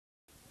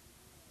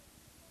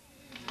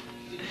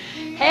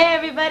Hey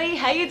everybody,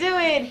 how you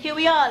doing? Here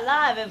we are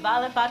live at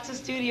Foxx's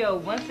studio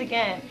once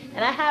again,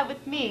 and I have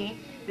with me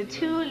the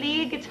two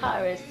lead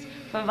guitarists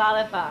from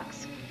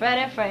Foxx, Fred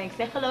and Frank.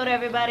 Say hello to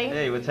everybody.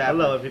 Hey, what's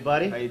happening? Hello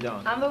everybody. How you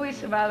doing? I'm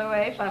Louisa, by the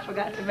way, if I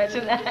forgot to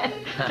mention that.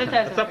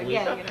 Sometimes What's up, I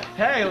forget, Louisa? you know.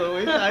 Hey,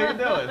 Louisa, how you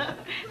doing?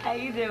 How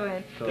you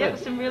doing? Good. There was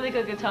some really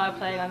good guitar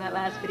playing on that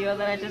last video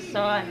that I just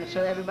saw, and I'm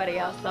sure everybody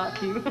else saw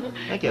too.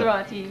 Thank you. Through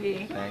on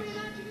TV. Thanks.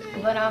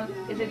 But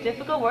is it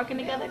difficult working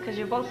together? Because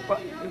you're both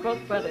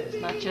brothers,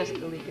 not just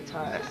the lead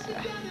guitarist.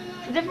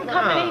 It's a different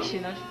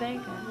combination, don't you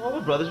think? Well,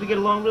 we're brothers. We get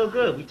along real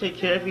good. We take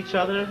care of each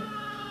other.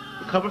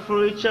 We cover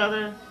for each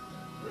other.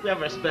 We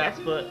have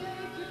respects, but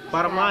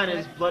bottom line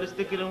is blood is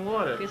thicker than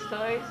water. Good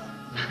stories?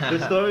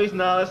 Good stories?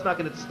 No, let's not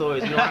get into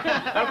stories. You know,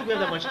 I don't think we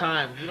have that much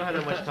time. We don't have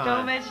that much time.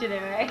 Don't mention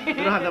it, right? We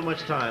don't have that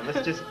much time.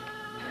 Let's just...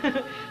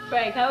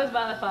 Frank, how was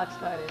Foxx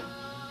started?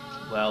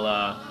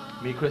 Well,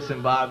 me, Chris,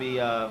 and Bobby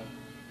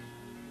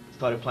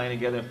started playing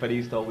together, and Freddie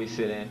used to always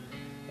sit in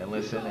and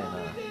listen,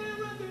 and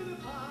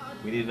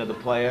we needed another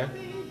player.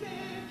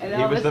 And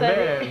He was the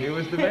man. He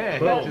was the man.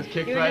 Boom. He just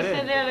kicked You were right just in.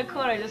 sitting there in the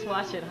corner, just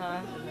watching, huh?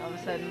 And all of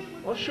a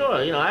sudden... Well,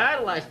 sure. You know, I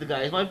idolize the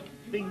guy. He's my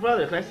big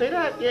brother. Can I say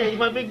that? Yeah, he's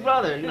my big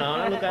brother. You know,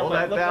 I look Hold up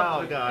that to the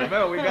down. guy.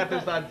 Remember, we got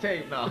this on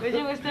tape now. Would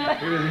you still...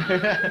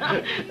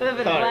 a little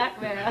bit of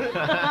blackmail.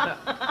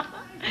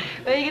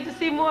 But you get to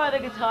see more of the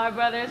Guitar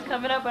Brothers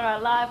coming up in our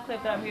live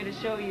clip that I'm here to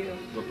show you.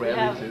 With We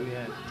have Bradley, too,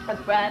 yeah.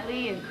 with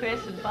Bradley and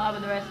Chris and Bob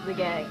and the rest of the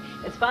gang.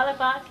 It's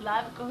Foxx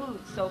live in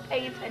cahoots, so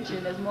pay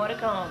attention. There's more to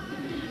come.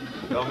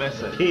 Don't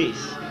miss it.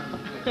 Peace.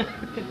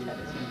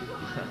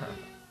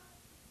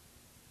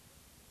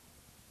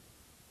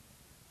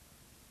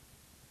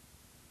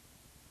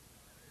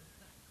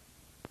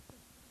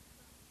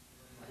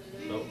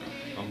 Nope,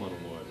 I'm on the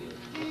board.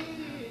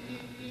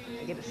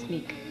 I get a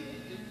sneak.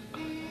 I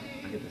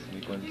get to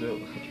sneak one,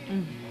 too.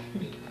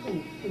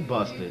 Who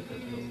busted?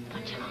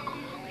 Bunch of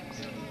alcoholics.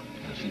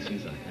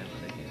 She's like that, but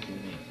they can't see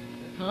me.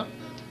 Huh?